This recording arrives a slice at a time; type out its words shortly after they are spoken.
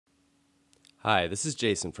Hi, this is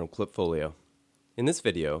Jason from Klipfolio. In this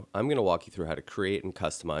video, I'm going to walk you through how to create and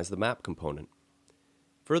customize the map component.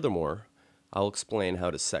 Furthermore, I'll explain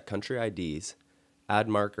how to set country IDs, add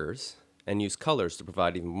markers, and use colors to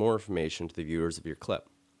provide even more information to the viewers of your clip.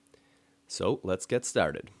 So let's get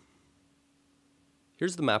started.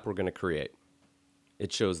 Here's the map we're going to create.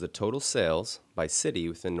 It shows the total sales by city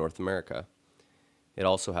within North America. It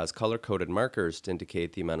also has color-coded markers to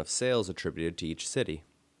indicate the amount of sales attributed to each city.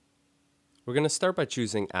 We're going to start by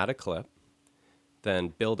choosing Add a Clip, then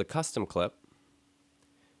Build a Custom Clip,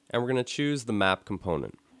 and we're going to choose the map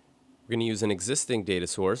component. We're going to use an existing data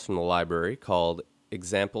source from the library called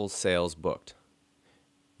Example Sales Booked.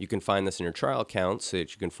 You can find this in your trial account so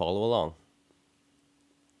that you can follow along.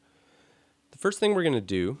 The first thing we're going to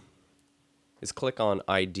do is click on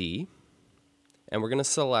ID, and we're going to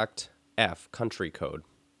select F, Country Code.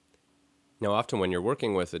 Now, often when you're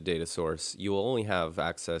working with a data source, you will only have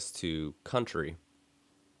access to country.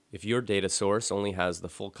 If your data source only has the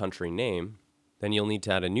full country name, then you'll need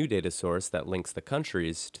to add a new data source that links the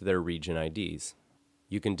countries to their region IDs.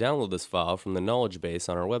 You can download this file from the knowledge base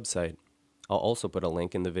on our website. I'll also put a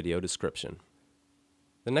link in the video description.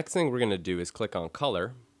 The next thing we're going to do is click on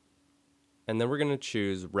Color, and then we're going to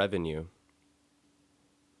choose Revenue.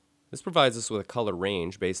 This provides us with a color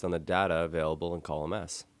range based on the data available in column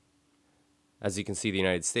S. As you can see, the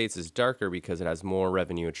United States is darker because it has more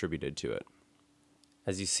revenue attributed to it.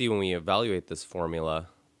 As you see when we evaluate this formula,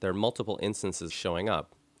 there are multiple instances showing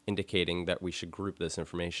up, indicating that we should group this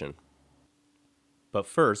information. But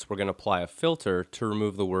first, we're going to apply a filter to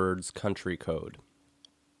remove the words country code.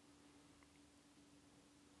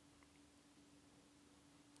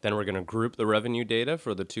 Then we're going to group the revenue data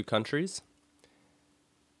for the two countries.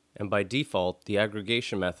 And by default, the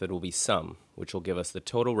aggregation method will be sum, which will give us the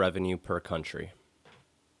total revenue per country.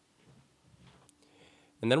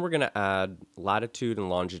 And then we're going to add latitude and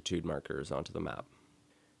longitude markers onto the map.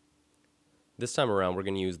 This time around, we're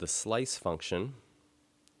going to use the slice function,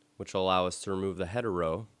 which will allow us to remove the header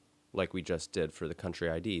row like we just did for the country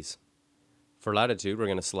IDs. For latitude, we're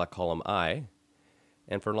going to select column I,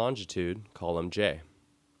 and for longitude, column J.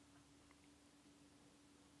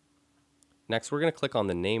 Next, we're going to click on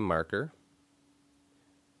the name marker.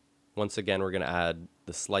 Once again, we're going to add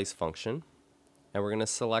the slice function, and we're going to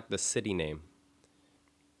select the city name.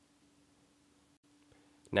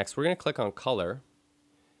 Next, we're going to click on color,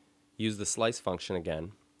 use the slice function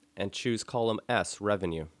again, and choose column S,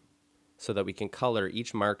 revenue, so that we can color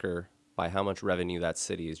each marker by how much revenue that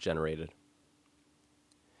city is generated.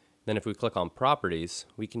 Then if we click on properties,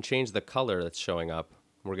 we can change the color that's showing up.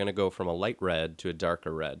 We're going to go from a light red to a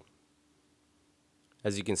darker red.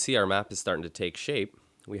 As you can see, our map is starting to take shape.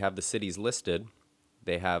 We have the cities listed,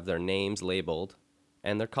 they have their names labeled,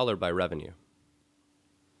 and they're colored by revenue.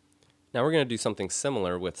 Now we're going to do something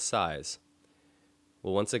similar with size.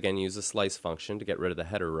 We'll once again use the slice function to get rid of the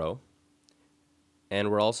header row, and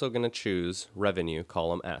we're also going to choose revenue,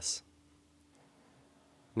 column S.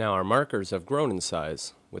 Now our markers have grown in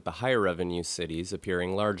size, with the higher revenue cities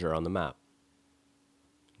appearing larger on the map.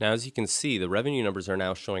 Now, as you can see, the revenue numbers are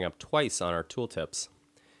now showing up twice on our tooltips.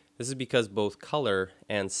 This is because both color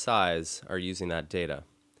and size are using that data.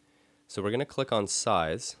 So we're going to click on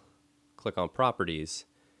size, click on properties,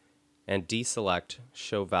 and deselect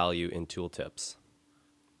show value in tooltips.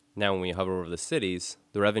 Now when we hover over the cities,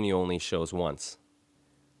 the revenue only shows once.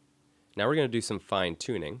 Now we're going to do some fine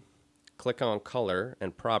tuning. Click on color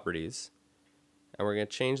and properties, and we're going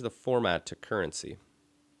to change the format to currency.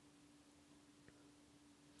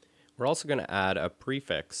 We're also going to add a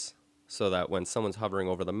prefix so that when someone's hovering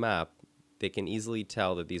over the map, they can easily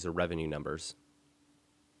tell that these are revenue numbers.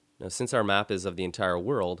 Now, since our map is of the entire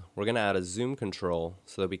world, we're going to add a zoom control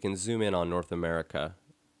so that we can zoom in on North America.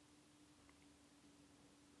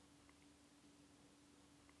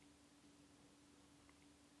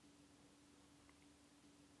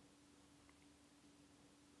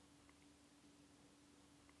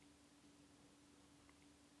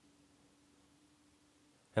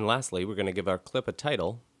 And lastly, we're going to give our clip a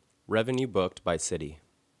title, Revenue Booked by City.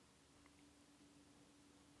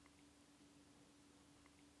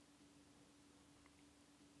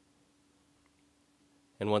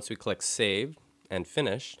 And once we click Save and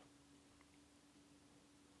Finish,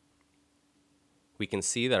 we can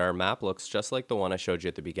see that our map looks just like the one I showed you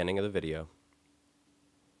at the beginning of the video.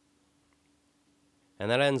 And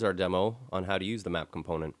that ends our demo on how to use the map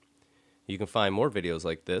component. You can find more videos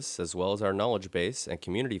like this, as well as our knowledge base and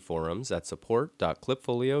community forums at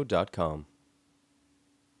support.klipfolio.com.